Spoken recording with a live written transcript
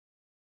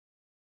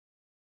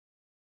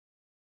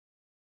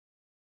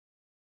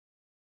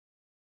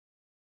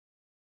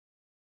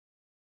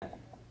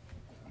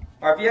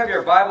Or if you have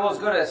your Bibles,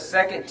 go to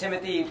 2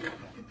 Timothy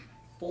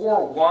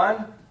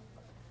 4:1.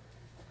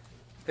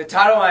 The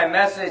title of my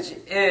message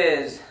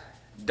is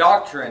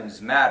Doctrines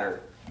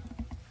Matter.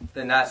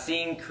 The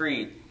Nicene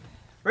Creed.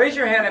 Raise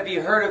your hand if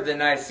you heard of the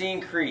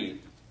Nicene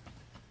Creed.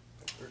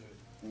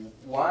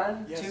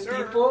 One? Yes, two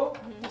sir. people?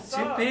 What's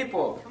Two up?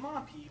 people. Come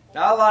on, people.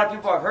 Not a lot of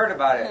people have heard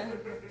about it.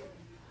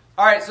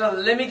 Alright, so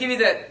let me give you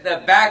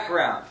the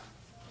background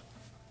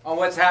on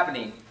what's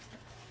happening.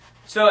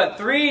 So in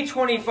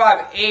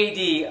 325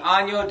 AD,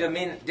 Anno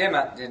Domini,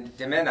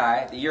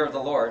 the year of the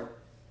Lord,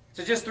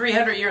 so just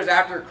 300 years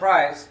after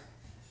Christ,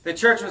 the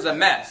church was a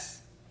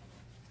mess.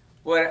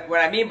 What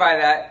I mean by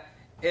that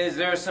is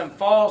there's some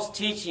false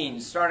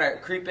teachings starting to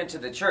creep into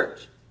the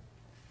church.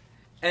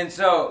 And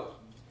so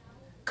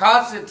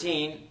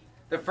Constantine,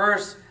 the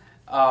first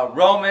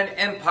Roman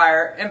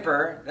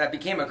emperor that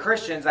became a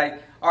Christian,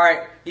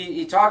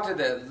 he talked to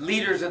the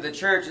leaders of the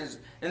church,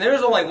 and there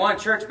was only one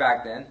church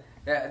back then.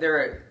 They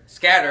were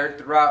scattered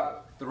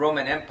throughout the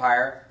Roman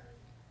Empire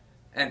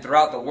and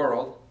throughout the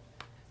world.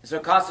 And so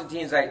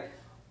Constantine's like,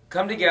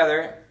 come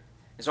together.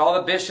 And so all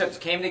the bishops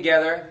came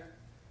together.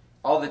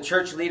 All the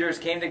church leaders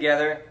came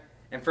together.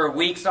 And for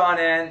weeks on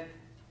end,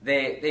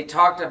 they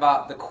talked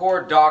about the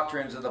core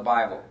doctrines of the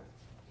Bible.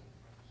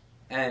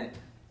 And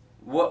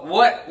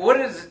what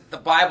does the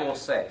Bible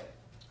say?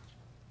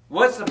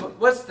 What's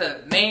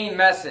the main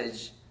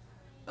message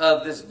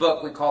of this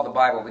book we call the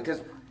Bible?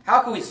 Because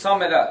how can we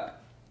sum it up?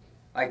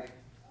 Like,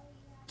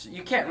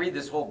 you can't read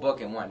this whole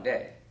book in one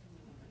day.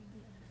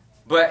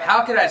 But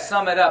how could I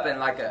sum it up in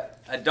like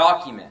a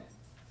document,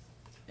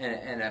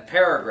 in a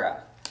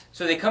paragraph?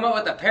 So they come up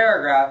with a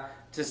paragraph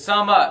to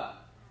sum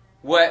up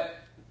what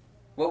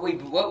we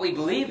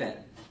believe in.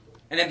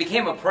 And it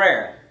became a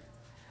prayer.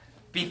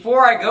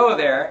 Before I go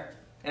there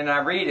and I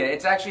read it,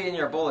 it's actually in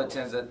your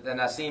bulletins, the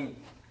Nicene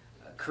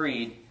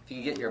Creed, if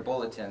you get your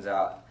bulletins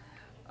out.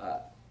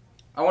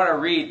 I want to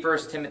read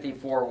 1 Timothy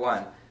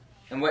 4:1.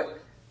 And what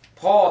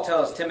Paul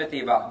tells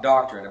Timothy about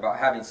doctrine, about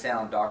having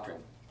sound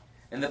doctrine.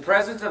 In the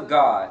presence of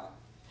God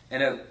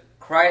and of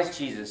Christ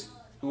Jesus,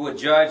 who will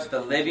judge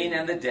the living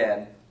and the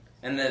dead,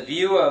 in the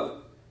view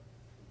of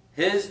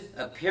his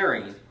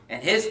appearing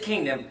and his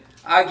kingdom,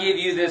 I give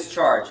you this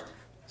charge.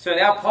 So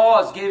now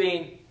Paul is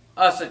giving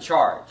us a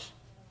charge.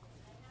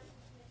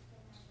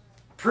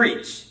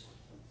 Preach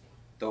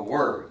the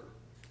word.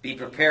 Be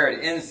prepared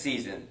in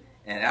season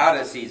and out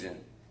of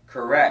season.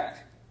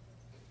 Correct.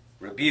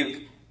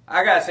 Rebuke.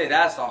 I gotta say,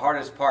 that's the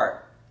hardest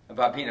part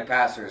about being a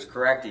pastor, is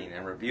correcting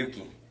and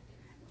rebuking.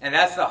 And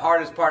that's the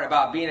hardest part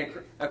about being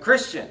a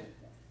Christian.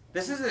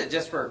 This isn't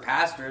just for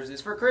pastors,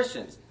 it's for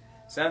Christians.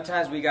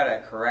 Sometimes we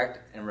gotta correct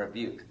and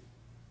rebuke.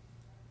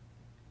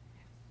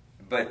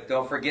 But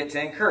don't forget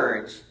to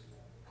encourage.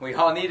 We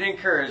all need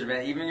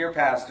encouragement, even your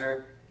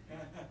pastor.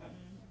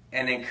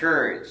 And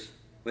encourage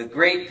with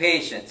great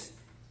patience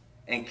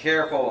and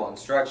careful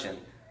instruction.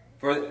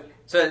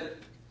 So,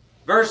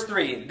 verse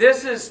 3,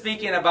 this is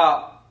speaking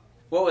about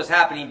what was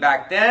happening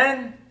back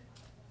then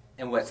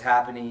and what's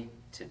happening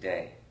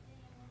today.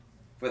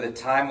 For the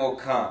time will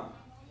come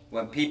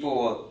when people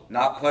will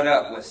not put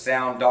up with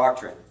sound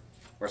doctrine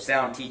or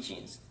sound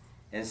teachings.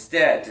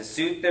 Instead, to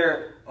suit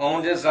their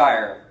own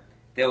desire,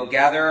 they'll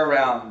gather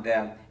around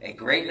them a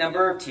great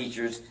number of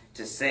teachers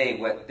to say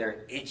what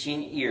their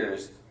itching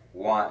ears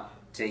want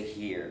to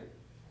hear.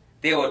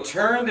 They will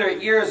turn their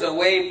ears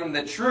away from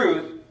the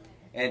truth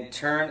and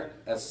turn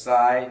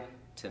aside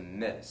to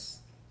myths.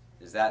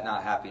 Is that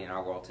not happening in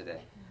our world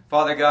today?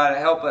 Father God,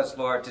 help us,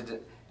 Lord,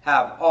 to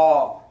have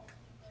all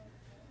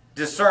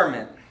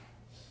discernment.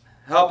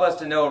 Help us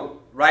to know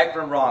right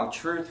from wrong,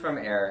 truth from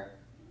error.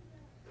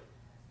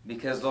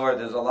 Because, Lord,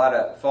 there's a lot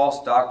of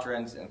false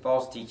doctrines and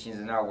false teachings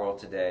in our world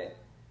today.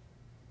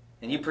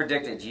 And you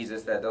predicted,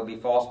 Jesus, that there'll be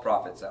false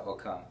prophets that will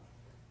come.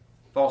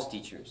 False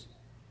teachers.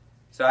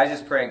 So I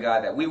just pray,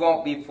 God, that we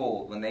won't be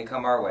fooled when they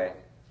come our way.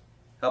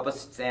 Help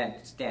us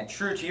stand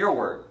true to your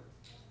word.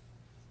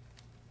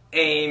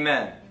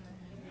 Amen.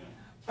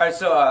 All right,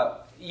 so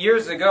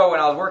years ago when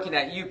I was working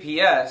at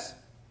UPS,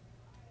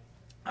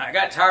 I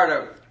got tired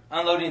of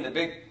unloading the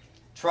big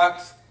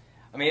trucks.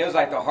 I mean, it was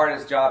like the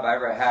hardest job I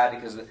ever had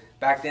because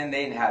back then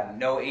they had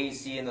no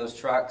AC in those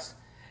trucks.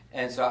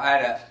 And so I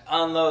had to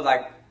unload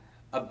like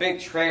a big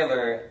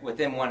trailer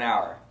within 1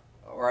 hour,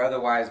 or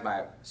otherwise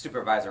my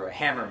supervisor would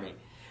hammer me.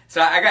 So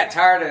I got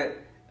tired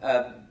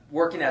of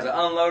working as an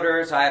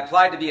unloader, so I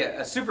applied to be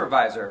a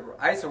supervisor.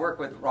 I used to work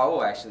with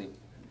Raul, actually.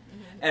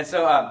 And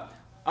so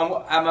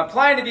I'm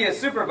applying to be a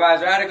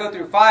supervisor. I had to go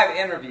through 5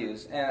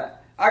 interviews. And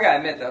I got to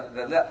admit,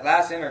 the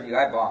last interview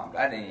I bombed.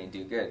 I didn't even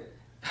do good.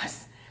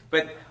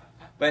 But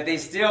they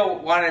still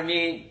wanted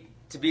me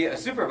to be a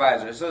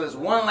supervisor. So there's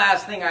one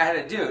last thing I had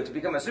to do to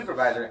become a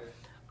supervisor.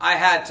 I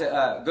had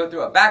to go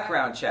through a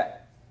background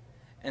check.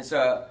 And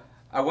so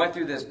I went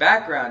through this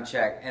background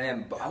check. And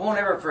then I won't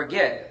ever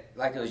forget,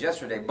 like it was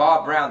yesterday,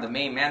 Bob Brown, the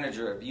main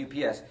manager of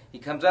UPS, he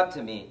comes up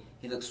to me.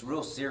 He looks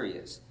real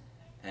serious.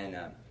 And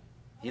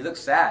he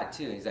looks sad,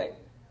 too. He's like,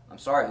 I'm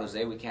sorry,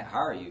 Jose, we can't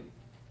hire you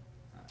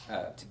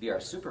to be our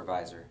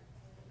supervisor.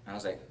 And I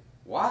was like,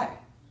 why?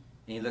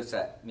 And he looks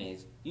at me.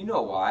 You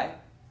know why.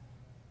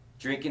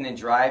 Drinking and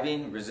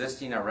driving,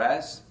 resisting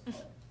arrest.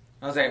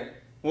 I was like,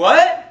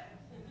 what?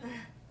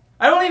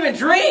 I don't even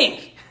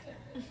drink.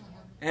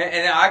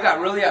 And I got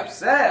really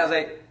upset. I was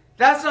like,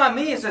 that's not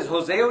me. It says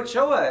Jose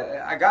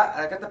Ochoa. I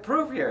got the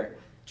proof here.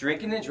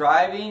 Drinking and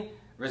driving,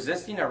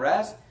 resisting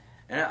arrest.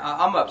 And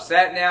I'm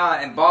upset now.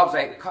 And Bob's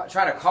like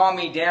trying to calm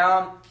me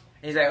down.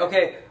 And he's like,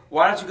 okay,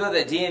 why don't you go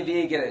to the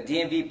DMV and get a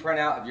DMV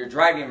printout of your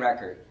driving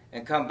record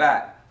and come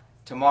back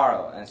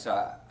tomorrow. And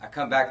so I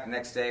come back the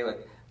next day with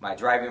my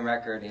driving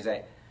record. And he's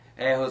like,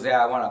 hey, Jose,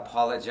 I want to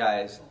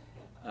apologize.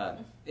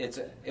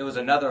 It was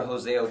another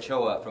Jose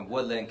Ochoa from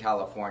Woodland,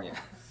 California.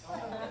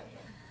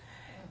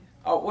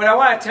 What I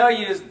want to tell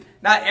you is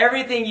not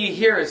everything you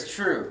hear is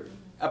true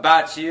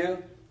about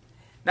you.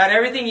 Not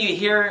everything you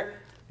hear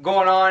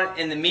going on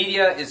in the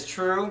media is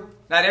true.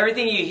 Not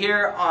everything you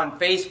hear on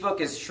Facebook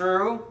is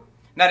true.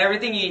 Not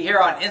everything you hear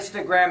on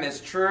Instagram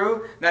is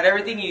true. Not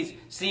everything you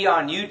see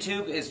on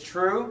YouTube is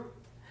true.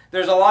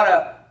 There's a lot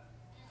of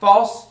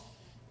false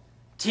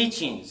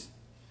teachings.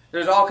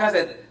 There's all kinds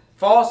of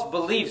false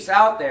beliefs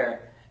out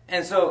there.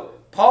 And so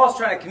Paul's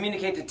trying to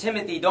communicate to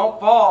Timothy, don't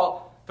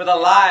fall for the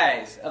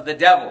lies of the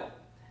devil.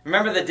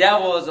 Remember, the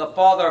devil is the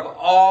father of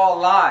all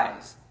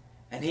lies.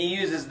 And he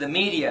uses the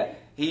media.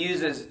 He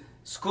uses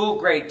school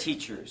grade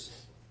teachers.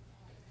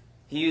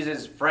 He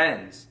uses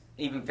friends,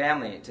 even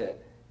family,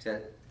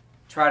 to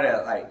try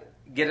to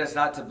get us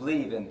not to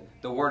believe in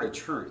the word of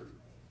truth.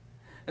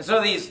 And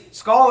so these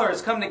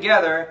scholars come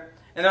together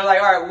and they're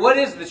like, all right, what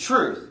is the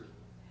truth?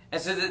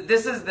 And so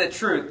this is the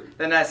truth,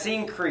 the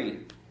Nicene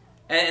Creed.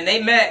 And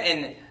they met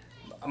in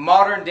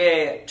modern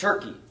day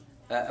Turkey,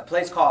 a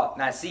place called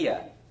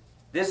Nicaea.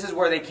 This is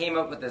where they came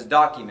up with this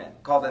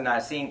document called the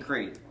Nicene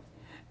Creed.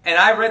 And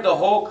I read the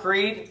whole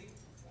creed,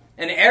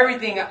 and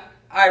everything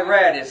I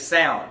read is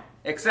sound.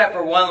 Except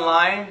for one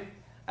line.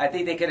 I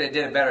think they could have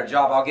did a better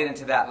job. I'll get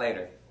into that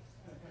later.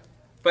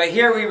 But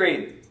here we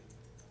read,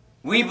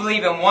 we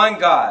believe in one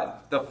God,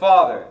 the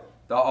Father,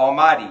 the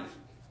Almighty,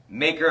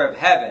 maker of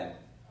heaven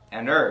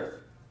and earth,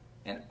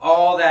 and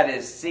all that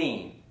is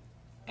seen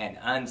and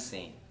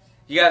unseen.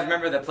 You guys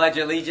remember the Pledge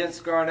of Allegiance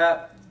growing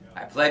up?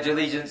 I pledge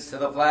allegiance to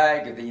the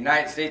flag of the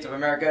United States of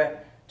America,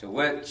 to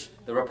which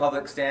the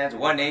Republic stands,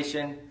 one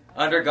nation,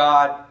 under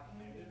God,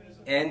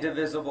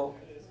 indivisible.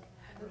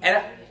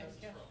 And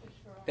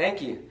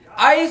thank you.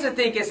 I used to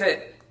think it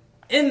said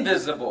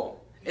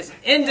invisible. It's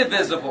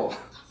indivisible,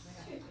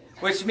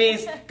 which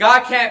means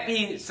God can't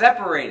be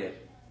separated.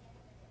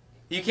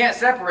 You can't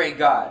separate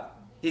God.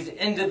 He's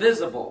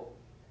indivisible.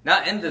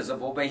 Not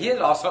invisible, but he is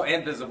also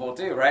invisible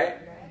too, right?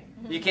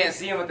 You can't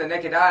see him with the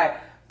naked eye,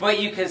 but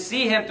you can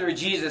see him through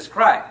Jesus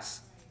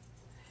Christ.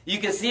 You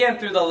can see him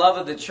through the love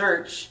of the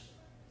church.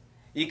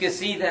 You can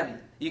see them.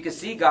 You can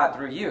see God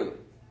through you,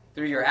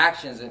 through your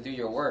actions and through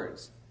your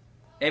words.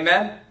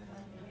 Amen?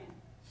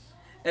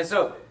 And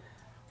so,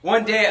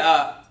 one day,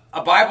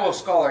 a Bible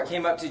scholar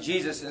came up to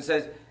Jesus and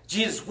says,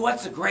 Jesus,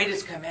 what's the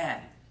greatest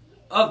command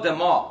of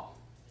them all?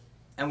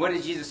 And what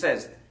did Jesus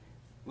say?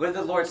 What did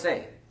the Lord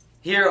say?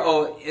 Hear,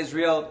 O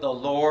Israel, the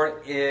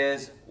Lord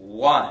is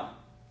one.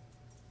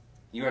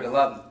 You are to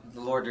love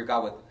the Lord your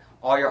God with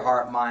all your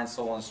heart, mind,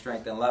 soul, and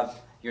strength, and love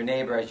your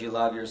neighbor as you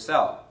love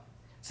yourself.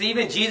 See,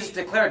 even Jesus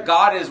declared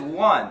God is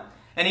one.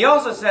 And he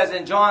also says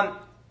in John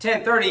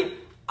 10:30,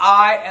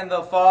 I and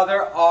the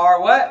Father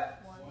are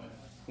what?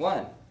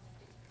 One.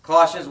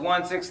 Colossians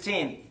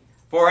 1:16,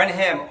 for in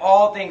him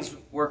all things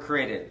were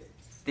created,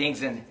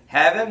 things in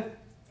heaven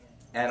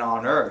and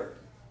on earth,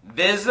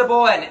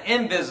 visible and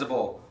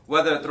invisible,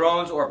 whether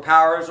thrones or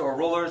powers or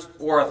rulers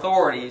or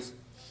authorities,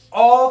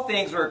 all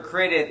things were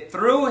created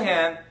through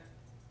him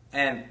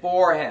and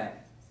for him.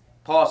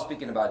 Paul's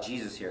speaking about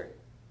Jesus here.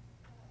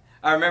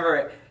 I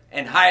remember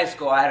in high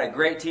school, I had a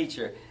great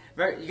teacher.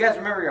 You guys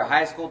remember your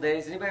high school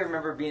days? Anybody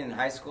remember being in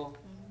high school?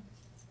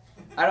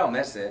 I don't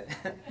miss it.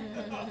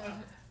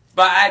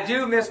 But I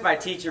do miss my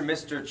teacher,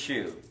 Mr.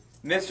 Chu.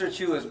 Mr.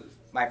 Chu was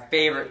my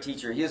favorite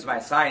teacher. He was my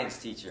science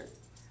teacher.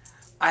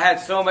 I had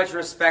so much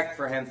respect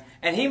for him.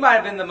 And he might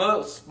have been the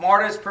most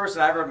smartest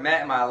person I ever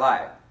met in my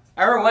life.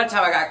 I remember one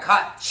time I got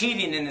caught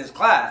cheating in his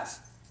class.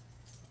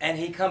 And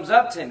he comes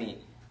up to me.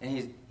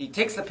 And he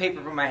takes the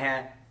paper from my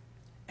hand.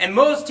 And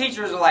most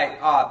teachers are like,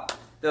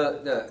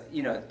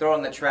 throw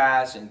in the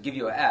trash and give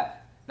you an F.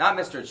 Not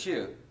Mr.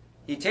 Chu.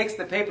 He takes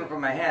the paper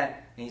from my hand.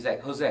 And he's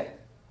like, Jose,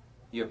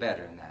 you're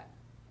better than that.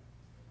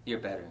 You're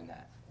better than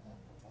that.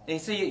 And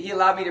so he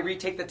allowed me to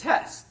retake the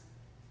test.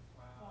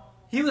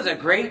 He was a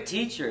great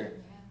teacher.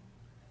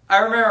 I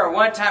remember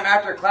one time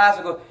after class,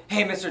 I go,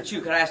 hey, Mr.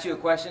 Chu, can I ask you a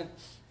question?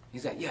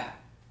 He's like, yeah.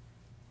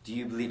 Do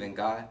you believe in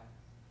God?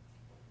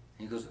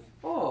 And he goes,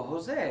 oh,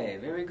 Jose,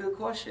 very good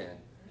question.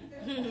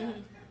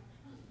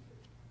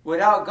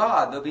 Without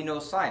God, there'll be no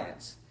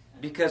science.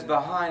 Because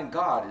behind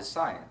God is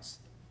science.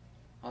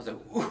 I was like,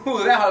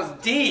 ooh, that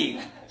was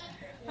deep.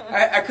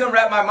 I couldn't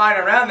wrap my mind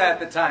around that at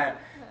the time.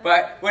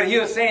 But what he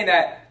was saying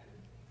that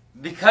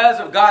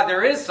because of God,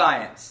 there is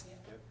science.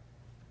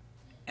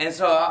 And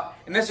so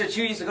Mr.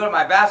 Chu used to go to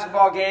my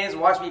basketball games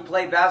and watch me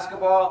play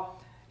basketball.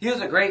 He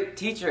was a great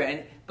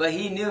teacher, but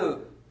he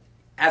knew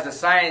as a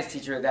science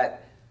teacher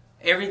that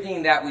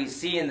everything that we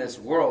see in this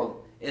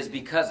world is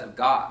because of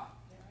God.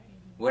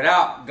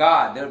 Without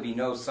God, there would be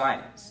no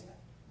science.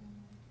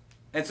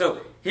 And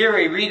so here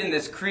we read in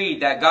this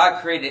creed that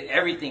God created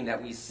everything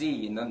that we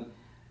see in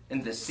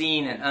the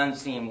seen and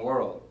unseen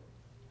world.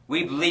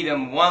 We believe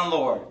in one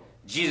Lord,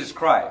 Jesus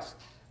Christ,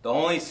 the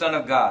only Son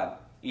of God,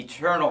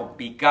 eternal,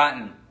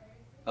 begotten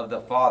of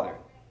the Father.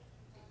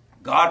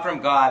 God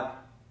from God,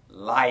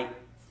 light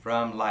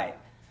from light.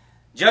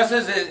 Just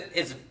as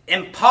it's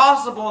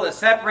impossible to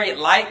separate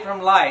light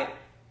from light,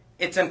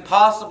 it's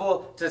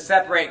impossible to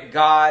separate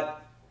God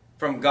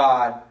from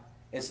God.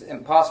 It's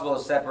impossible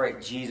to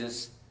separate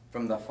Jesus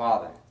from the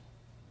Father.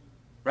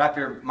 Wrap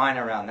your mind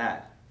around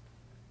that.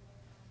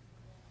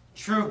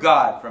 True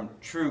God from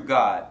true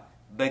God,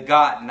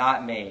 begot,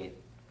 not made,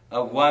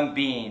 of one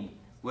being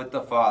with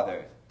the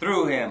Father.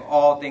 Through him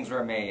all things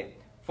were made,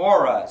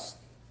 for us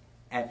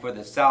and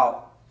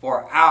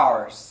for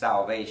our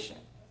salvation.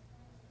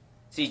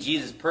 See,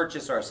 Jesus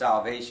purchased our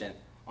salvation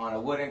on a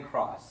wooden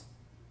cross.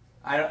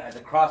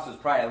 The cross was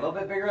probably a little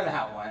bit bigger than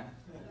that one.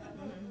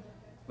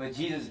 But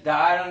Jesus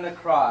died on the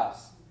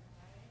cross.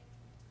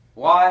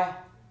 Why?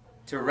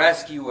 To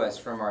rescue us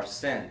from our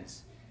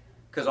sins.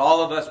 Because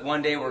all of us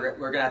one day we're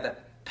going to have to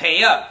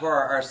pay up for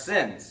our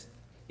sins.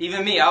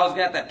 Even me, I was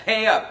going to have to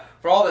pay up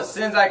for all the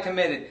sins I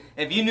committed.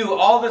 If you knew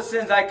all the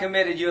sins I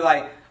committed, you're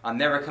like, I'm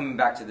never coming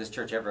back to this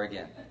church ever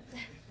again.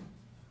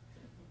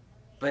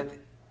 But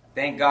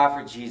thank God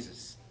for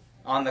Jesus.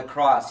 On the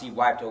cross, he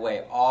wiped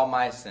away all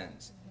my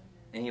sins.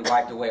 And he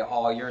wiped away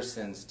all your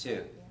sins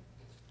too.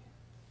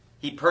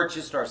 He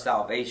purchased our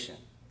salvation.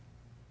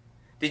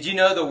 Did you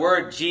know the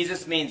word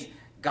Jesus means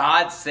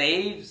God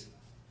saves?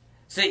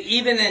 So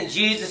even in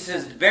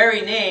Jesus'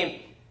 very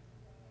name,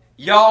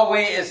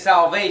 Yahweh is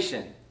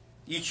salvation.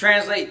 You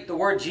translate the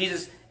word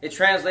Jesus, it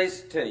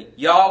translates to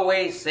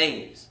Yahweh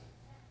saves.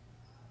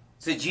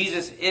 So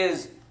Jesus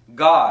is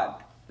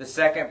God, the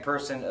second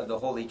person of the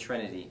Holy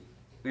Trinity.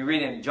 We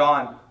read in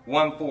John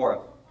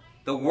 1:4,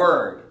 the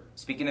Word,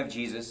 speaking of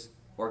Jesus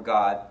or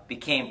God,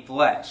 became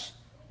flesh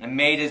and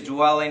made his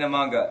dwelling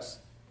among us.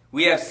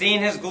 We have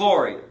seen his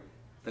glory,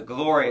 the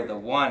glory of the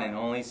one and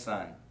only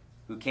Son,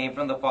 who came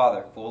from the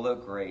Father, full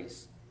of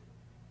grace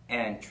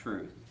and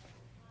truth.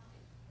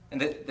 And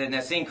the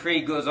Nicene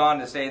Creed goes on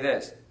to say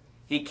this.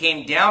 He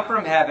came down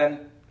from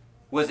heaven,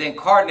 was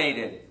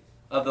incarnated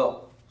of the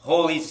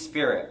Holy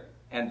Spirit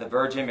and the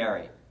Virgin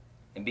Mary,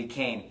 and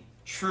became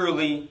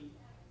truly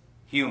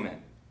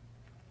human.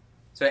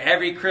 So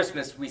every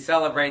Christmas we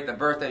celebrate the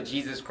birth of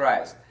Jesus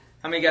Christ.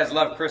 How many of you guys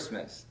love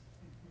Christmas?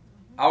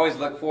 I always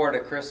look forward to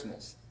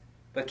Christmas.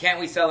 But can't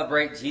we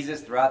celebrate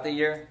Jesus throughout the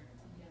year?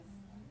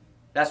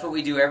 That's what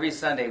we do every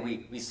Sunday.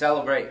 We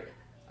celebrate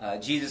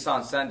Jesus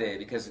on Sunday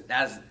because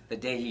that's the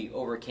day he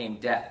overcame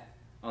death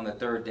on the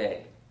third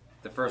day,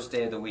 the first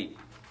day of the week.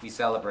 We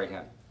celebrate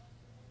him.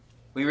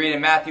 We read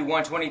in Matthew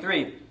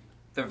 1:23,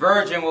 the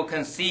virgin will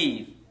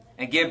conceive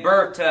and give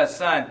birth to a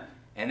son,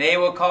 and they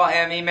will call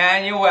him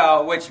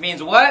Emmanuel, which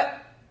means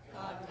what?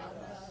 God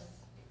with us.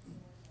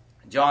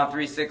 John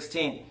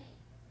 3:16.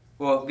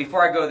 Well,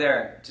 before I go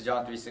there to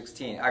John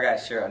 3:16, I got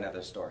to share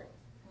another story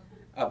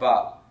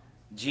about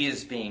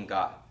Jesus being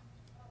God,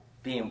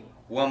 being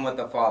one with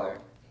the Father.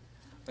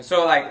 And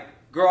so,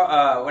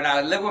 when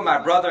I lived with my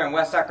brother in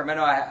West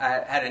Sacramento,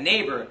 I had a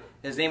neighbor.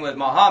 His name was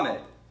Muhammad.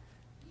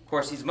 Of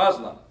course, he's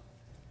Muslim.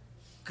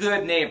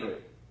 Good neighbor.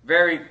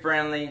 Very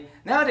friendly.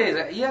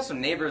 Nowadays, you have some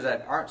neighbors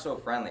that aren't so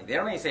friendly. They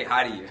don't even say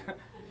hi to you.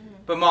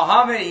 But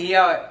Muhammad, he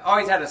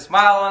always had a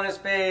smile on his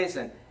face,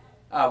 and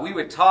we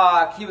would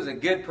talk. He was a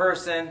good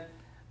person,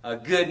 a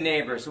good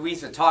neighbor. So we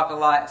used to talk a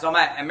lot. So I'm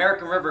at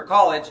American River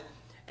College,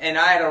 and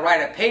I had to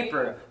write a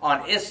paper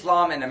on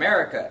Islam in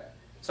America.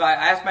 So I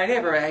asked my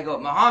neighbor, I go,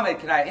 Muhammad,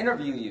 can I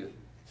interview you?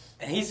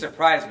 And he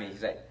surprised me.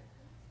 He's like,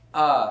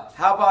 how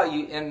about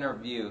you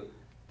interview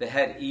the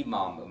head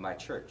imam of my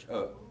church,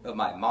 of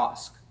my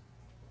mosque?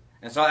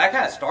 And so that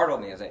kind of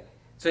startled me. I was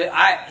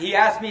like, he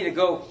asked me to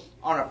go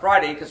on a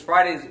Friday, because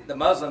Fridays the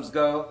Muslims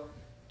go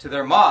to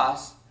their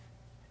mosque.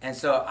 And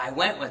so I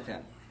went with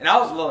him. And I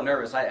was a little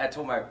nervous. I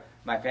told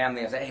my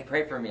family, I said, hey,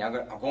 pray for me. I'm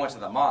going to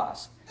the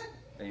mosque.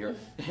 And you're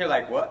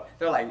like, what?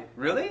 They're like,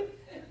 really?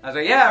 I was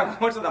like, yeah, I'm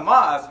going to the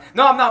mosque.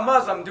 No, I'm not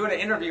Muslim. I'm doing an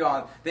interview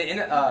on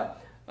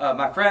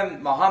my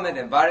friend Muhammad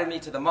invited me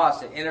to the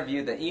mosque to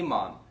interview the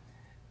imam,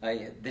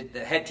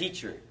 the head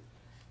teacher.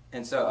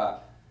 And so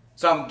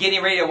I'm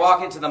getting ready to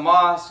walk into the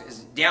mosque. It's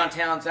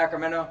downtown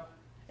Sacramento,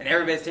 and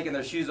everybody's taking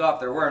their shoes off.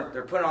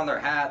 They're putting on their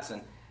hats,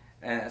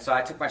 and so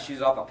I took my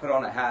shoes off. I put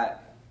on a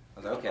hat. I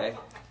was like, okay.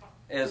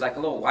 It was like a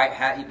little white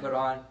hat he put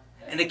on,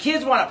 and the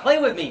kids want to play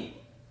with me.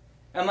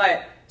 I'm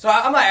like,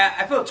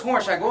 I feel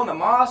torn. Should I go in the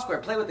mosque or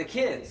play with the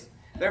kids?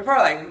 They're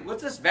probably like,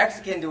 what's this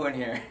Mexican doing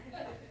here?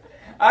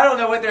 I don't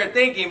know what they're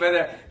thinking,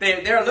 but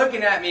they're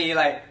looking at me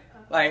like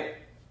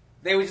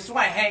they just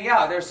want to hang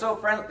out. They're so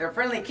friendly. They're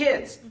friendly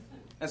kids.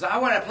 And so I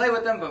wanted to play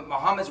with them, but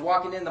Muhammad's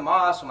walking in the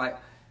mosque. I'm like,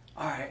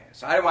 all right.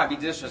 So I didn't want to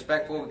be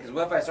disrespectful, because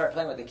what if I start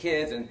playing with the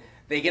kids and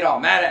they get all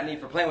mad at me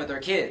for playing with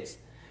their kids?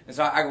 And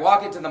so I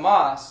walk into the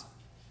mosque,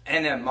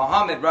 and then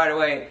Muhammad right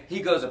away,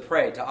 he goes to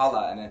pray to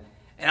Allah.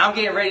 And I'm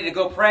getting ready to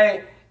go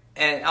pray,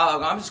 and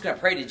I'm just going to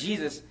pray to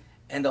Jesus.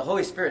 And the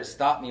Holy Spirit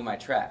stopped me in my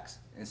tracks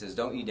and says,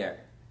 don't you dare.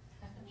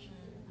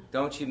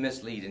 Don't you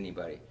mislead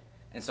anybody.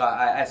 And so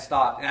I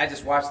stopped, and I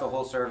just watched the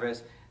whole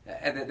service.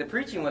 The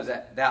preaching was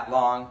that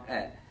long.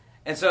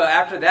 And so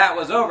after that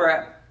was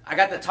over, I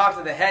got to talk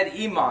to the head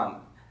imam,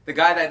 the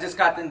guy that just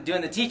got done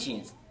doing the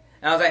teachings.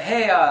 And I was like,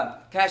 hey,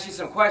 can I ask you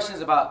some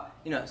questions about,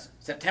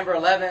 September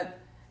 11th?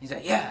 He's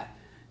like, yeah.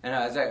 And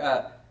I was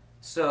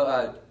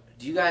like,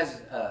 do you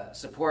guys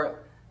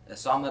support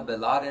Osama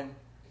bin Laden?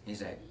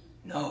 He's like,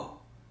 no.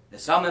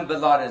 Osama bin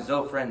Laden is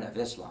no friend of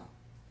Islam.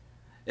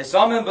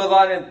 Osama bin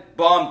Laden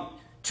bombed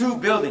 2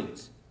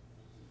 buildings.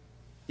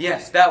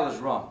 Yes, that was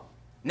wrong.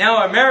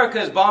 Now America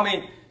is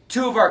bombing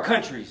 2 of our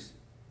countries.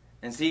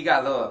 And so he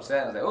got a little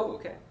upset. I was like, oh,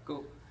 okay,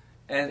 cool.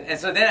 And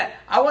so then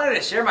I wanted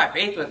to share my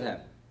faith with him.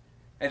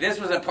 And this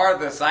wasn't part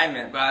of the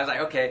assignment, but I was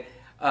like, okay,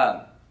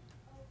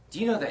 do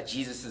you know that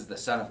Jesus is the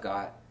Son of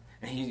God?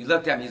 And he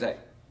looked at me, he's like,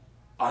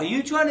 are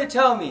you trying to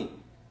tell me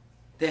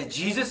that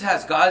Jesus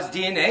has God's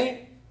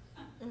DNA?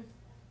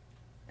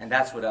 And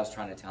that's what I was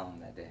trying to tell him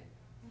that day.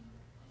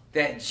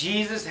 That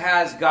Jesus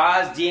has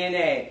God's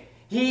DNA.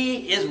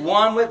 He is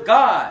one with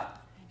God.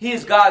 He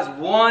is God's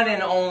one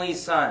and only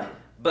Son,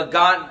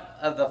 begotten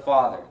of the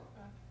Father.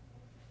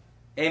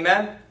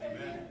 Amen?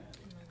 Amen.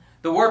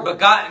 The word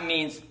begotten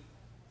means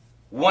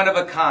one of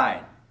a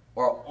kind,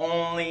 or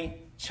only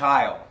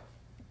child.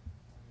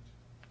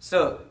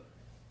 So,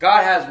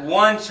 God has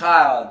one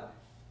child.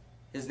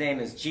 His name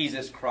is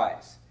Jesus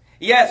Christ.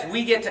 Yes,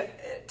 we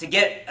get to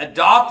get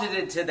adopted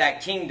into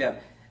that kingdom,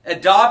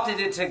 adopted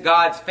into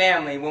God's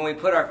family. When we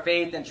put our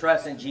faith and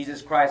trust in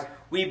Jesus Christ,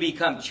 we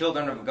become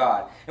children of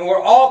God. And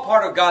we're all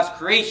part of God's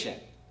creation.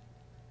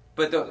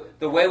 But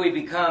the way we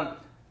become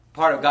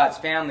part of God's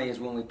family is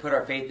when we put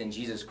our faith in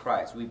Jesus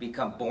Christ. We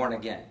become born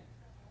again.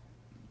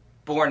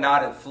 Born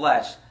not of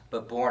flesh,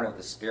 but born of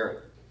the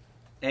Spirit.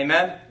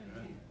 Amen?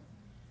 Amen.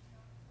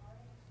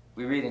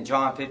 We read in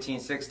John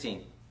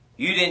 15:16,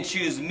 you didn't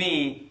choose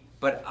me,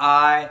 but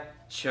I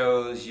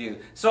chose you.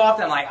 So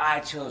often, like, I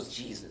chose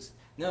Jesus.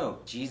 No,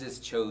 Jesus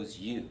chose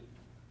you.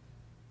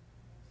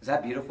 Is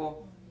that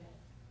beautiful?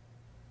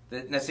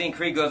 The Nicene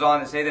Creed goes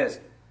on to say this.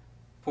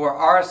 For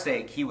our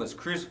sake, he was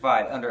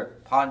crucified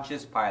under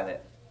Pontius Pilate.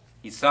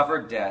 He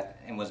suffered death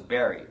and was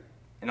buried.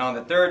 And on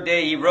the 3rd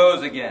day, he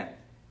rose again,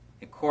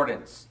 in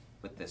accordance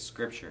with this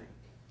scripture.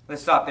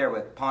 Let's stop there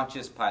with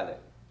Pontius Pilate.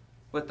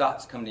 What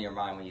thoughts come to your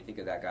mind when you think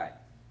of that guy?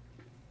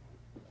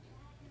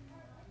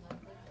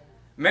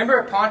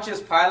 Remember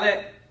Pontius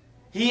Pilate?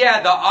 He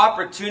had the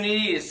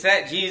opportunity to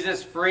set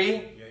Jesus free.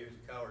 Yeah, he was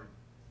a coward.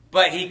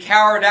 But he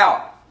cowered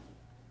out.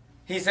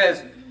 He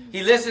says,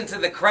 he listened to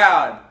the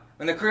crowd.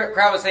 When the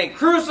crowd was saying,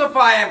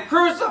 crucify him,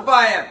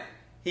 crucify him.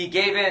 He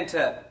gave in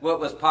to what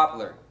was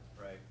popular.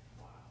 Right.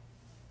 Wow.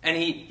 And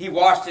he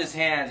washed his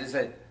hands and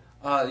said,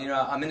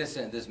 I'm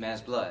innocent of this man's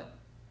blood.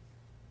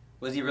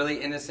 Was he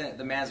really innocent of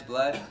the man's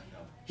blood? No.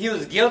 He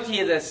was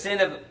guilty of the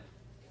sin of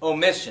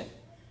omission.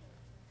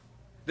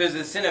 There's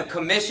the sin of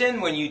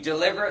commission when you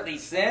deliberately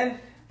sin.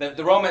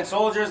 The Roman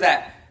soldiers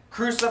that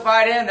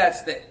crucified him,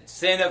 that's the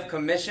sin of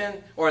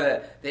commission. Or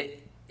the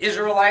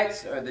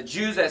Israelites or the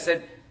Jews that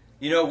said,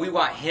 we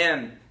want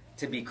him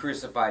to be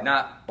crucified,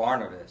 not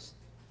Barnabas.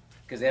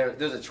 Because there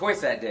was a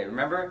choice that day,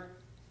 remember?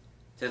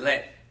 To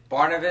let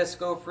Barnabas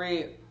go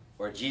free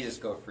or Jesus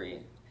go free.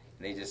 And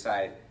they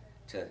decided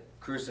to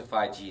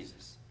crucify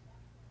Jesus.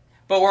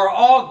 But we're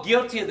all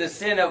guilty of the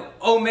sin of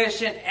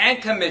omission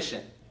and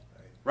commission.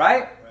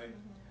 Right?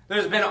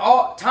 There's been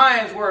all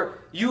times where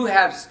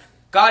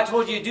God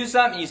told you to do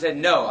something and you said,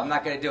 no, I'm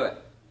not going to do it.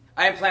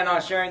 I didn't plan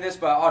on sharing this,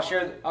 but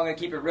I'm going to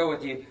keep it real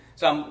with you.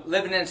 So I'm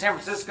living in San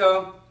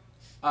Francisco.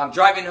 I'm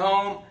driving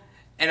home,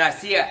 and I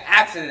see an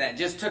accident that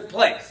just took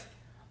place.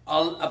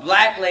 A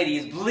black lady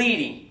is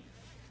bleeding.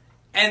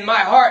 And my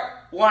heart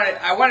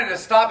I wanted to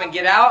stop and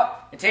get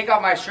out and take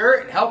off my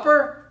shirt and help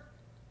her.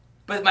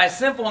 But my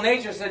simple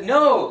nature said,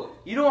 no,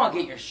 you don't want to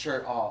get your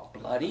shirt all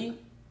bloody.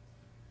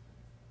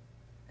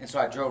 And so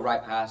I drove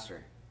right past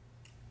her.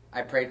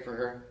 I prayed for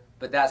her,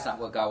 but that's not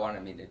what God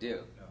wanted me to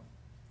do. No.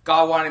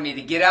 God wanted me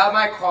to get out of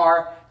my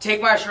car,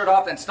 take my shirt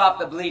off, and stop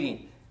the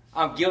bleeding.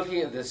 I'm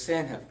guilty of the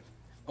sin of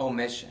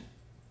omission,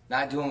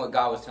 not doing what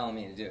God was telling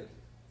me to do.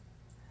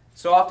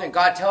 So often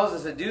God tells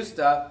us to do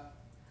stuff,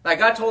 like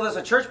God told us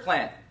a church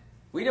plant.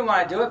 We didn't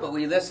want to do it, but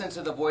we listened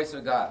to the voice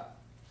of God.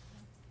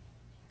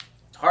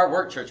 It's hard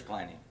work, church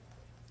planting.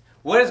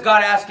 What is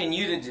God asking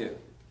you to do?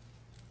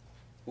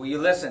 Will you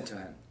listen to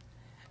him?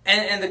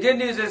 And the good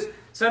news is,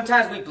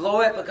 sometimes we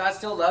blow it, but God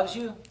still loves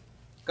you.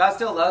 God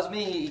still loves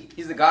me.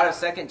 He's the God of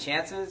second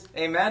chances.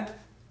 Amen?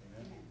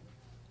 Amen.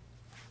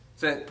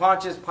 So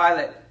Pontius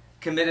Pilate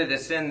committed a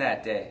sin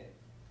that day.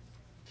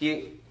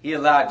 He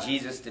allowed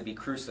Jesus to be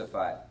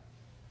crucified.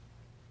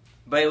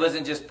 But it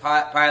wasn't just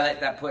Pilate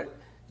that put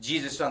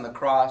Jesus on the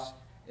cross.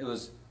 It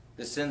was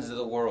the sins of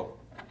the world.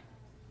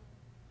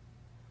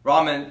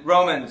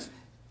 Romans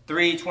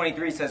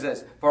 3:23 says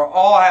this, "For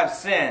all have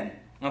sinned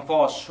and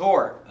fall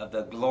short of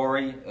the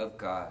glory of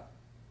God.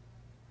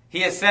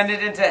 He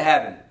ascended into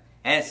heaven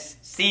and is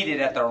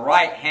seated at the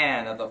right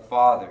hand of the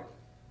Father."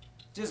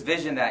 Just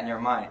vision that in your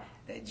mind,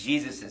 that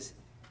Jesus is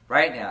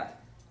right now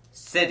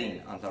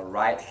sitting on the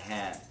right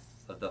hand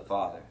of the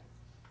Father.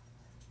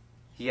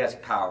 He has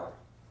power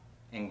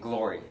and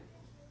glory.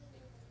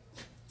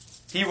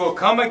 He will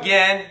come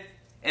again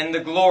in the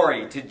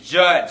glory to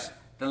judge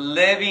the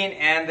living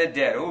and the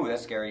dead. Ooh,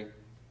 that's scary.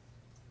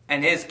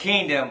 And his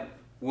kingdom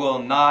will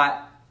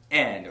not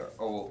end,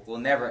 or will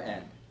never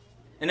end.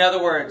 In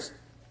other words,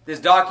 this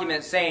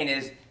document saying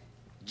is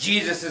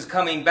Jesus is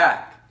coming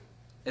back.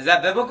 Is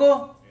that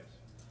biblical?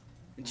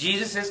 Yes.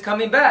 Jesus is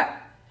coming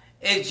back.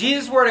 If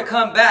Jesus were to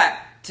come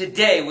back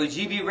today, would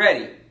you be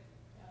ready?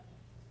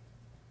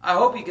 I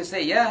hope you could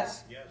say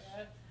yes. Yes.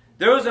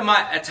 There was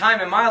a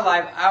time in my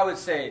life I would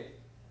say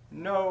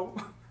no.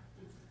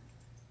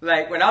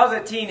 Like when I was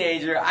a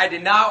teenager, I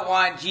did not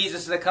want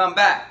Jesus to come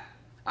back.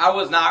 I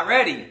was not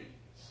ready.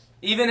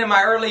 Even in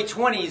my early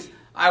 20s,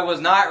 I was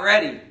not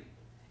ready.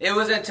 It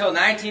was until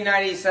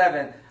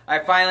 1997 I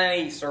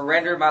finally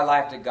surrendered my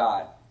life to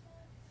God.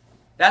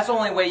 That's the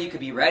only way you could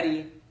be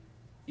ready.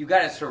 You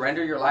got to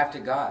surrender your life to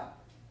God.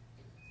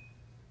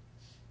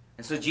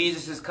 And so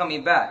Jesus is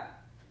coming back.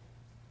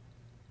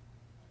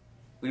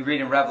 We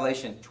read in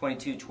Revelation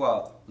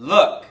 22:12,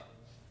 "Look,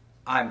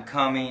 I'm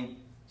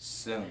coming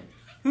soon."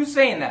 Who's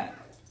saying that?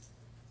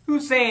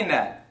 Who's saying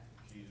that?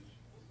 Jesus.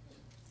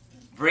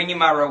 "Bringing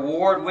my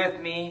reward with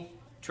me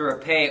to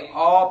repay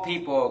all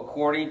people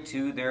according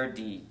to their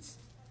deeds."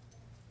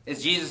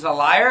 Is Jesus a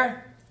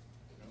liar?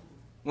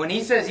 When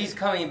he says he's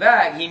coming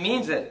back, he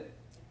means it.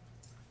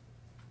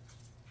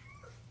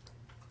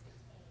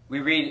 We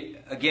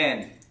read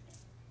again,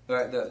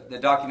 the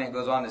document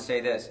goes on to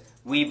say this,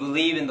 "We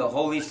believe in the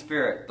Holy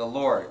Spirit, the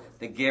Lord,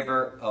 the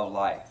giver of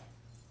life."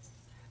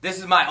 This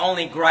is my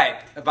only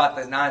gripe about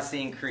the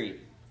Nicene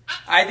Creed.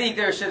 I think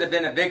there should have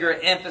been a bigger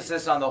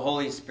emphasis on the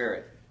Holy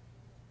Spirit.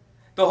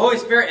 The Holy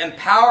Spirit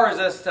empowers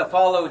us to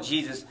follow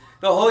Jesus.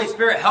 The Holy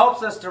Spirit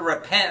helps us to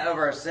repent of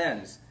our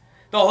sins.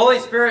 The Holy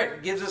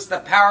Spirit gives us the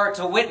power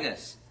to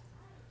witness.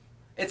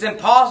 It's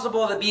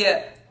impossible to be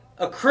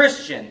a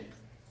Christian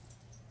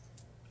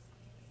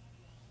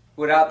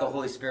without the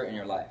Holy Spirit in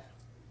your life.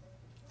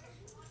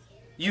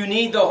 You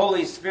need the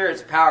Holy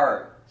Spirit's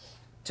power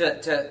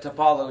to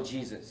follow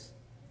Jesus.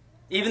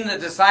 Even the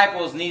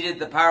disciples needed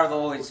the power of the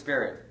Holy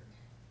Spirit.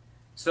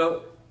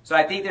 So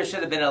I think there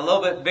should have been a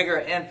little bit bigger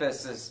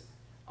emphasis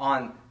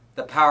on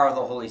the power of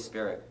the Holy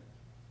Spirit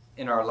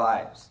in our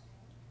lives.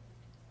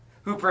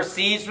 Who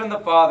proceeds from the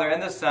Father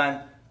and the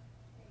Son,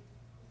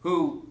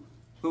 who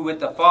with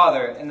the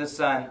Father and the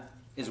Son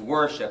is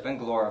worshipped and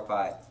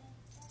glorified.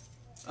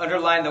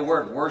 Underline the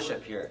word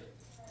worship here.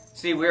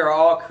 See, we are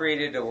all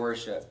created to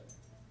worship.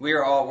 We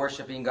are all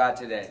worshiping God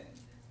today.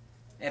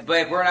 But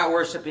if we're not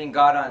worshiping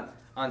God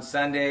on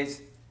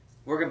Sundays,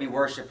 we're going to be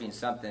worshiping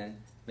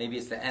something. Maybe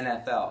it's the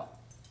NFL.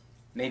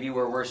 Maybe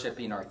we're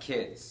worshiping our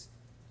kids.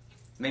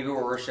 Maybe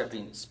we're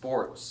worshiping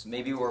sports.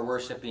 Maybe we're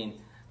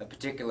worshiping a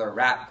particular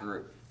rap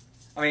group.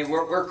 I mean,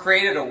 we're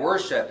created to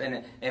worship.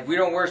 And if we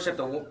don't worship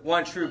the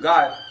one true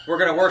God, we're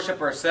going to worship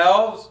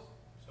ourselves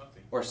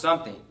or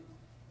something.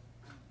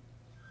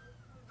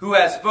 Who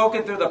has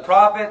spoken through the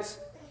prophets,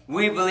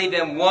 we believe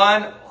in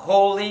one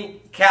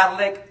holy,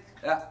 Catholic,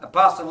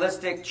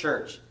 apostolic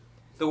church.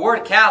 The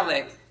word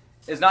Catholic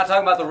is not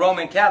talking about the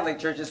Roman Catholic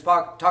Church. It's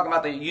talking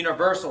about the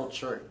universal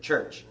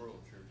church.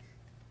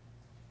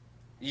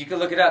 You can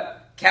look it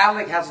up.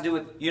 Catholic has to do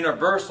with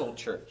universal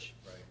church.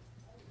 Right.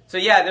 So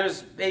yeah,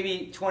 there's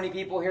maybe 20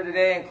 people here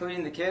today,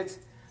 including the kids.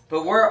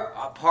 But we're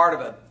a part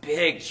of a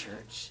big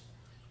church.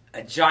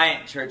 A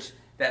giant church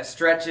that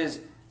stretches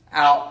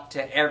out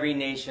to every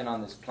nation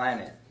on this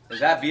planet. Is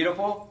that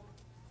beautiful?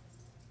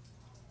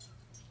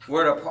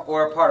 We're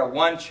a part of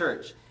one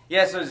church.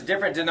 Yes, there's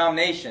different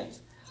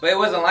denominations. But it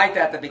wasn't like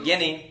that at the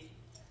beginning.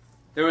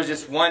 There was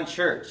just one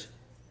church.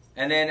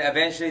 And then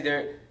eventually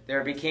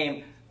there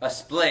became a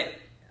split.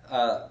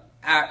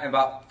 At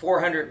about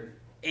 400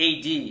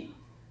 A.D.,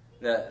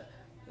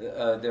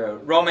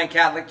 the Roman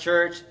Catholic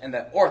Church and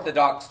the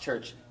Orthodox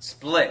Church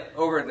split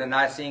over the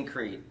Nicene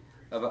Creed.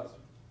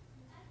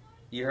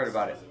 You heard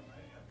about it.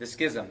 The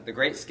schism, the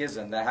great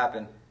schism that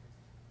happened.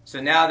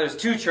 So now there's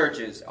two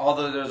churches,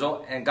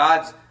 and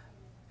God's,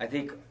 I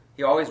think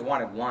He always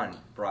wanted one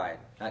bride,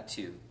 not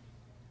two.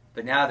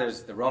 But now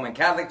there's the Roman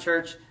Catholic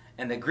Church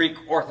and the Greek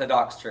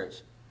Orthodox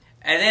Church.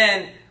 And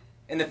then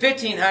in the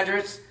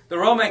 1500s, the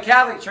Roman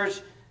Catholic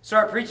Church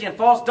started preaching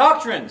false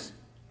doctrines.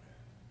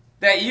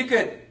 That you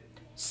could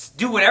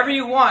do whatever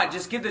you want,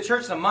 just give the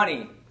church some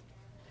money,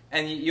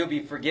 and you'll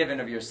be forgiven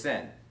of your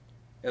sin.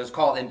 It was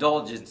called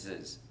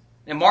indulgences.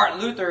 And Martin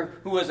Luther,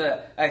 who was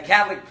a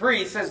Catholic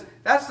priest, says,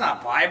 that's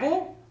not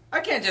Bible. I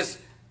can't just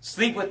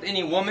sleep with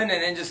any woman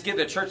and then just give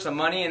the church some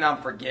money and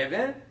I'm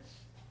forgiven.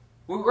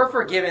 We're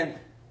forgiven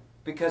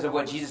because of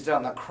what Jesus did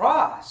on the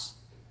cross.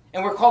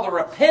 And we're called to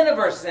repent of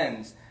our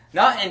sins,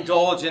 not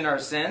indulge in our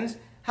sins.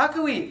 How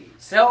can we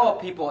sell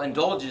people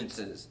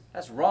indulgences?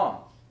 That's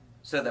wrong.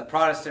 So the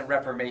Protestant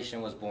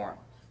Reformation was born.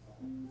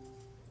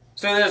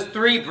 So there's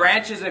 3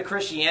 branches of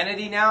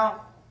Christianity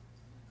now,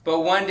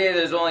 but one day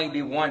there's only going to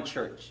be one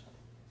church.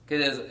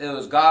 Because it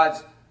was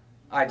God's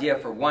idea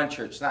for one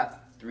church,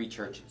 not 3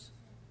 churches.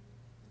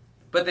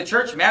 But the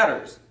church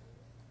matters.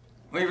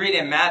 We read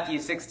in Matthew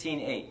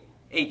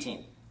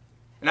 18.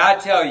 And I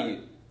tell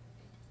you,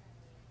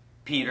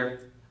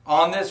 Peter,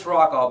 on this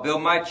rock I'll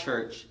build my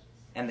church,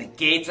 and the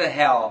gates of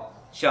hell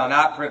shall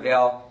not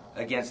prevail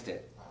against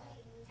it.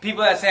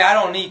 People that say, I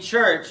don't need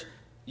church,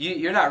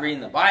 you're not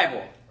reading the Bible.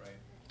 Right.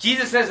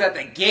 Jesus says that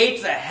the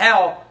gates of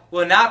hell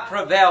will not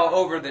prevail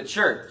over the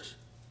church,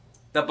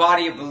 the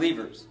body of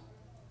believers,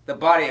 the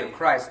body of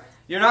Christ.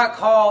 You're not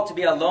called to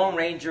be a Lone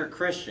Ranger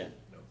Christian.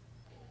 No.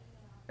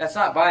 That's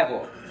not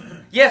Bible.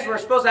 Yes, we're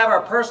supposed to have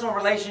our personal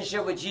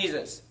relationship with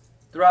Jesus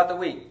throughout the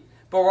week,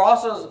 but we're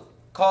also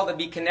called to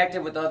be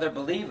connected with other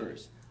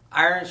believers.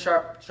 Iron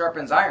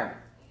sharpens iron.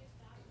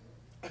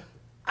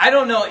 I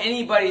don't know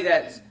anybody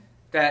that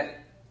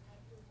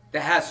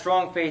has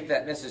strong faith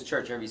that misses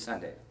church every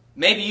Sunday.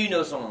 Maybe you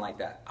know someone like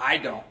that. I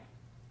don't.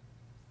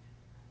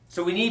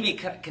 So we need to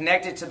be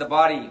connected to the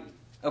body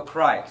of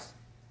Christ.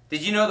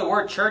 Did you know the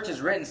word church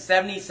is written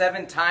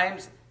 77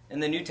 times in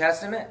the New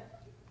Testament?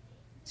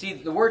 See,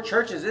 the word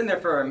church is in there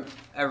for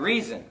a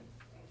reason.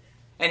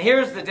 And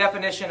here's the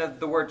definition of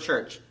the word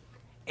church.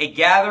 A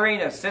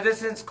gathering of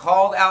citizens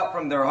called out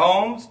from their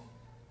homes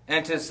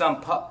into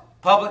some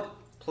public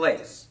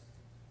place.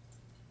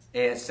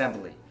 An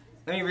assembly.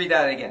 Let me read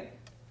that again.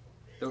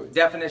 The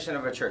definition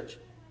of a church.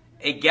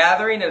 A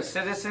gathering of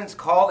citizens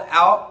called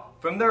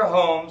out from their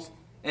homes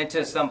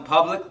into some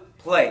public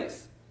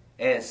place.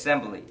 An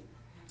assembly.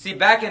 See,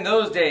 back in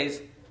those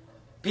days,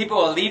 people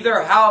would leave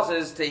their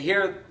houses to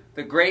hear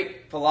the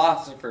great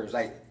philosophers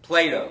like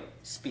Plato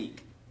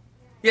speak.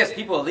 Yes,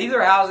 people would leave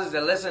their houses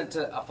to listen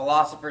to a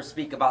philosopher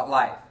speak about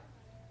life.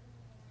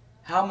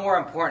 How more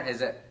important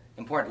is it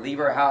to leave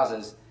our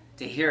houses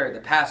to hear the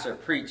pastor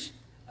preach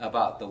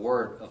about the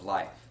word of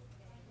life,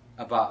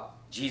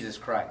 about Jesus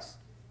Christ?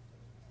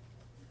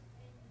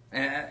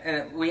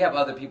 And we have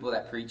other people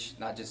that preach,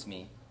 not just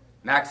me.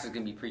 Max is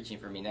going to be preaching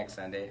for me next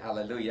Sunday.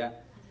 Hallelujah.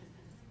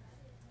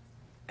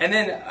 And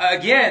then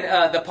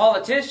again, the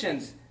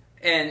politicians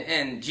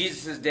in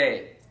Jesus'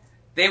 day,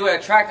 they would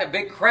attract a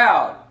big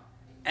crowd,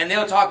 and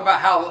they'll talk about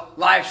how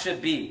life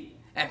should be.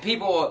 And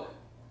people will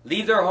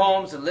leave their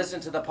homes and listen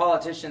to the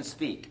politicians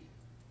speak.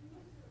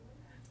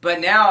 But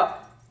now,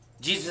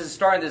 Jesus is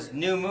starting this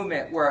new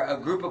movement where a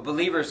group of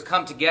believers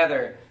come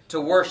together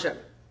to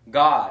worship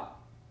God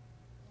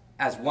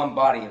as one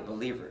body of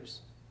believers.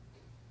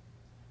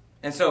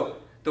 And so,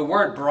 the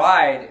word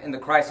bride in the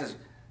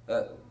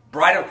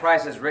bride of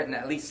Christ is written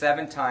at least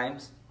 7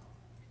 times.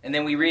 And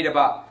then we read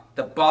about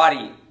the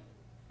body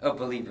of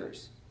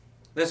believers.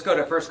 Let's go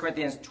to 1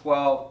 Corinthians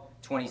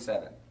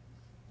 12:27.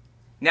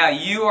 Now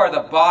you are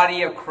the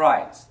body of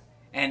Christ,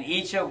 and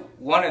each of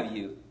one of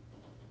you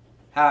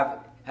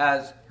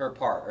has her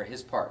part, or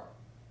his part.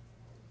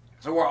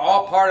 So we're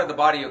all part of the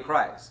body of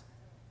Christ.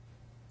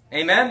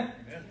 Amen?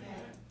 Amen.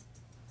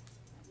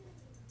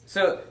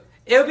 So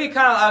it would be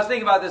kind of, I was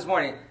thinking about this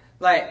morning,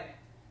 like,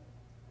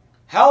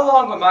 how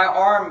long would my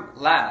arm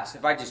last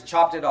if I just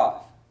chopped it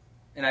off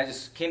and I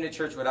just came to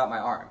church without my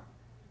arm?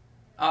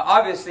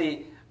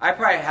 Obviously, I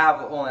probably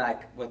have only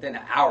like within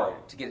an hour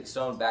to get it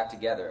sewn back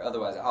together.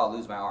 Otherwise, I'll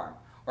lose my arm.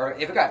 Or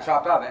if it got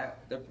chopped off,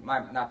 there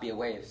might not be a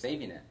way of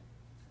saving it.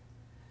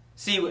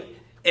 See,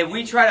 if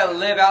we try to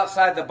live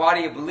outside the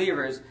body of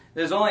believers,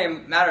 there's only a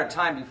matter of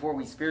time before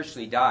we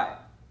spiritually die.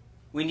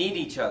 We need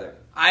each other.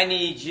 I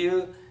need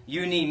you.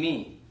 You need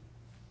me.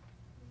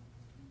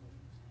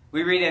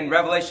 We read in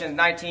Revelation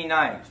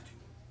 19:9.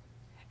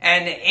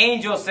 And the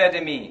angel said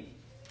to me,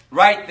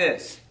 write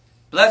this.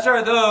 Blessed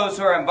are those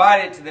who are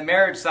invited to the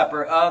marriage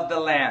supper of the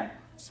Lamb.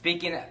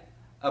 Speaking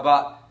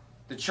about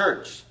the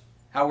church,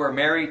 how we're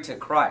married to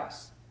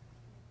Christ.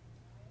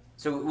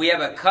 So we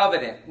have a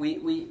covenant.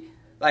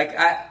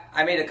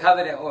 I made a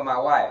covenant with my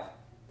wife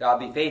that I'll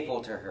be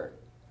faithful to her.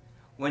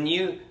 When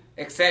you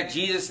accept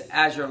Jesus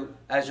as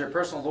your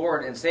personal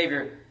Lord and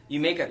Savior, you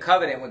make a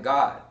covenant with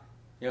God.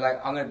 You're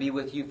like, I'm going to be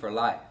with you for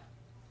life.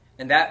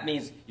 And that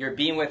means you're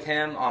being with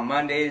Him on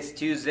Mondays,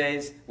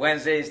 Tuesdays,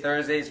 Wednesdays,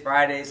 Thursdays,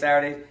 Fridays,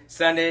 Saturdays,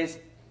 Sundays.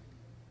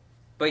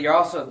 But you're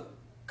also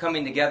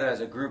coming together as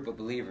a group of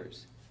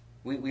believers.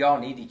 We all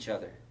need each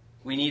other.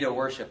 We need a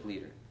worship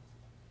leader.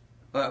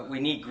 But we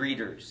need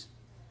greeters.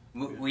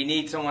 We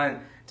need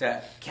someone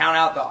to count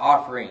out the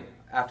offering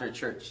after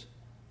church.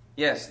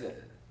 Yes,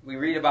 we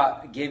read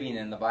about giving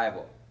in the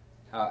Bible.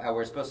 How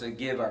we're supposed to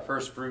give our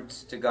first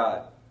fruits to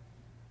God.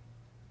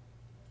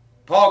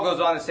 Paul goes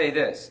on to say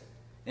this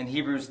in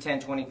Hebrews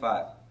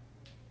 10:25.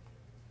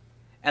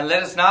 And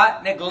let us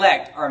not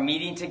neglect our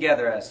meeting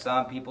together as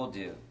some people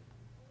do.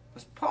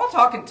 Was Paul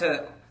talking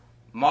to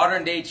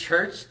modern day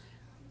church?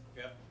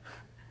 Yeah.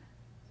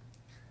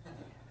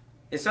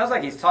 It sounds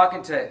like he's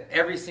talking to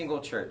every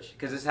single church,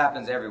 because this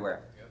happens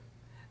everywhere. Yep.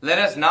 Let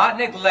us not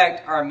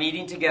neglect our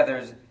meeting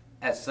together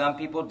as some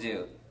people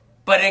do,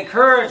 but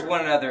encourage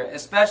one another,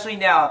 especially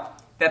now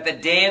that the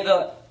day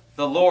of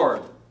the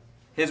Lord,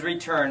 his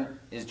return,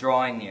 is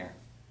drawing near.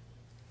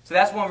 So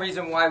that's one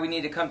reason why we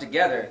need to come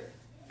together,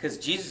 because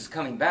Jesus is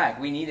coming back.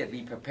 We need to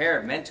be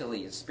prepared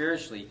mentally and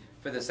spiritually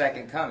for the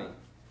second coming.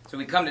 So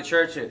we come to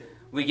church,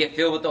 we get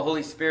filled with the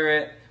Holy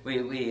Spirit,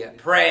 we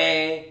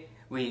pray,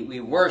 we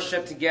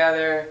worship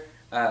together,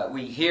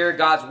 we hear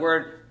God's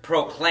word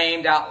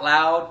proclaimed out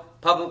loud,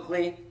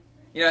 publicly.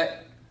 You know,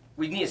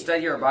 we need to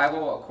study our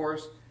Bible, of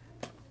course,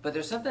 but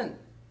there's something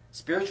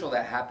spiritual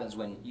that happens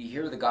when you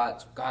hear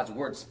God's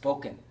word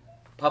spoken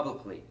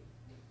publicly.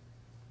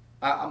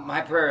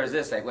 My prayer is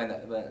this, like when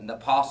the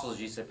apostles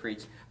used to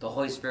preach, the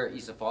Holy Spirit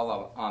used to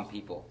fall on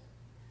people.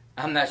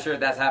 I'm not sure if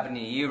that's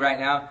happening to you right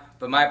now,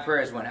 but my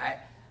prayer is when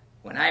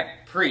I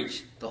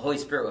preach, the Holy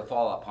Spirit will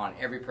fall upon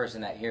every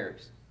person that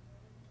hears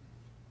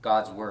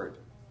God's word.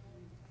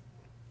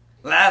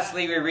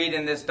 Lastly, we read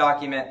in this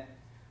document,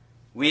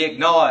 we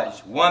acknowledge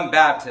one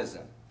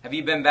baptism. Have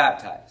you been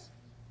baptized?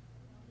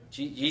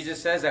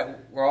 Jesus says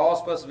that we're all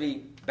supposed to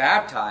be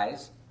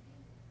baptized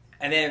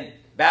and then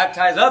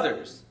baptize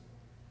others.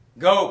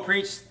 Go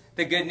preach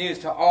the good news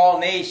to all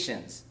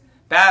nations,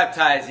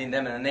 baptizing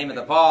them in the name of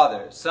the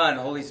Father, Son,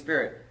 Holy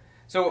Spirit.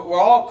 So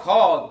we're all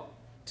called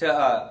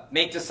to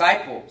make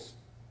disciples.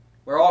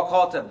 We're all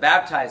called to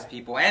baptize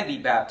people and be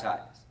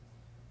baptized.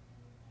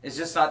 It's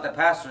just not the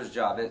pastor's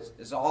job.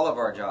 It's all of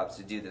our jobs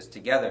to do this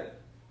together.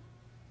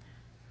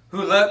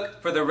 Who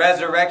look for the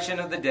resurrection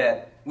of the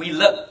dead. We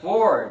look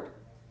forward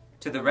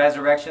to the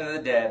resurrection of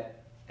the dead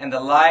and the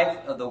life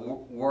of the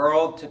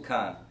world to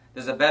come.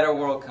 There's a better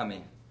world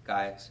coming,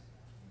 guys,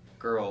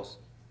 girls.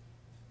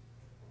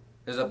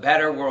 There's a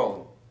better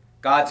world.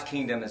 God's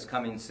kingdom is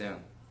coming soon.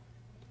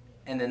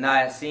 And the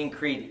Nicene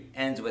Creed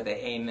ends with an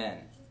amen.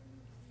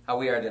 How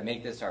we are to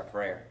make this our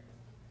prayer.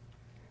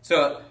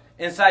 So,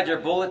 inside your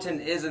bulletin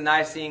is a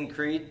Nicene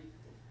Creed.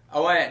 I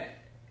want to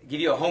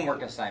give you a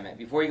homework assignment.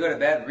 Before you go to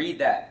bed, read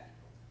that.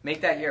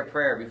 Make that your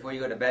prayer before you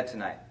go to bed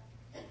tonight.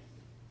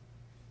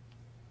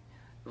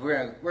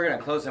 We're going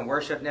to close in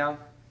worship now.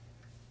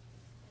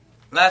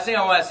 Last thing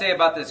I want to say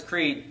about this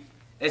creed,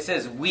 it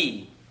says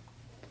we.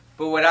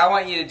 But what I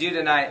want you to do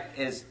tonight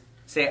is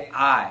say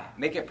I.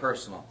 Make it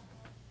personal.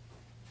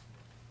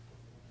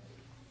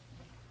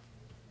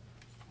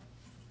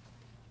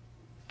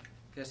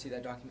 Can I see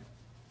that document?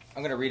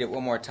 I'm going to read it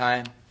one more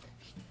time.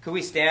 Could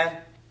we stand?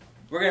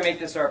 We're going to make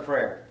this our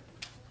prayer.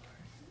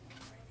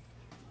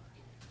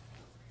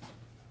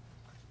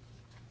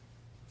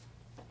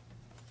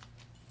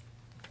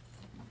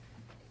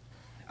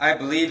 I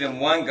believe in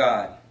one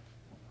God,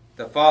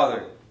 the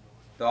Father,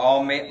 the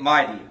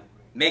Almighty,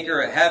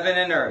 maker of heaven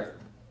and earth,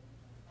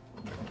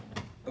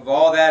 of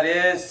all that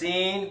is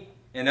seen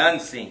and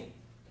unseen.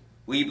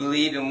 We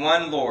believe in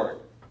one Lord,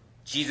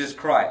 Jesus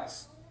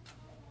Christ,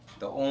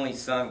 the only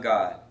Son of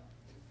God,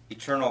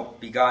 eternal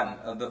begotten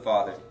of the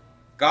Father.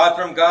 God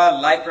from God,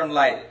 light from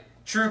light,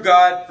 true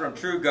God from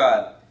true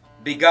God,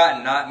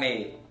 begotten, not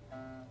made,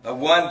 of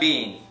one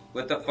being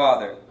with the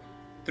Father.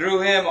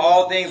 Through him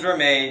all things were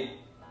made,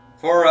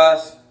 for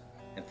us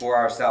and for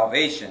our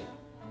salvation.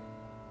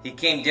 He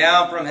came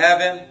down from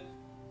heaven,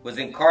 was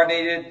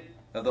incarnated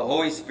of the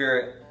Holy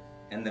Spirit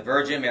and the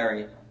Virgin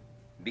Mary,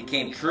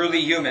 became truly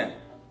human.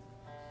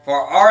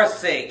 For our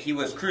sake he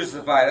was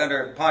crucified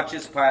under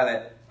Pontius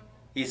Pilate.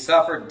 He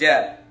suffered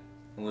death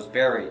and was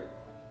buried.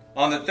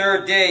 On the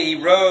third day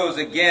he rose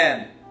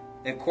again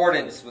in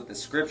accordance with the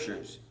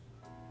Scriptures.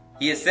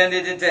 He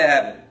ascended into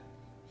heaven.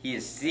 He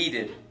is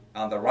seated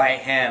on the right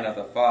hand of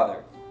the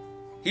Father.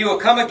 He will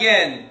come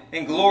again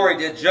in glory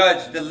to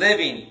judge the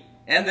living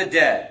and the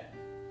dead,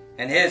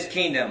 and his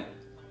kingdom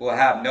will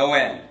have no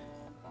end.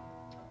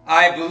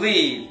 I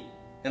believe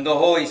in the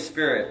Holy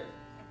Spirit,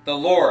 the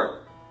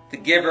Lord, the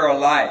giver of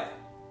life,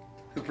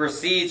 who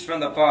proceeds from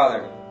the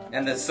Father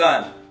and the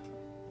Son,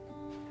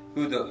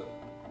 who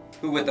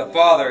with the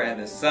Father and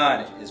the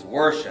Son is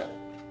worshipped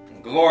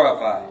and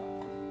glorified,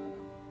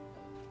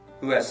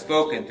 who has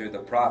spoken through the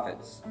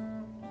prophets.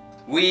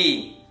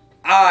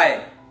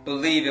 I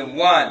believe in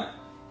one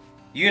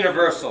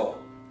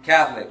universal,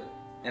 Catholic,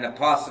 and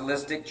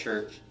apostolic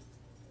church.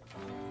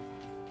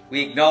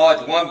 We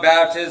acknowledge one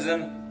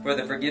baptism for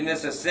the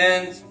forgiveness of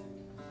sins.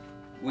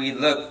 We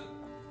look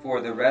for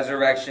the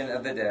resurrection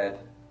of the dead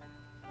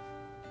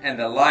and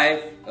the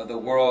life of the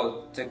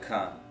world to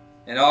come.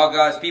 And all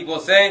God's people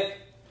say,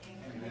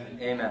 Amen.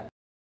 Amen.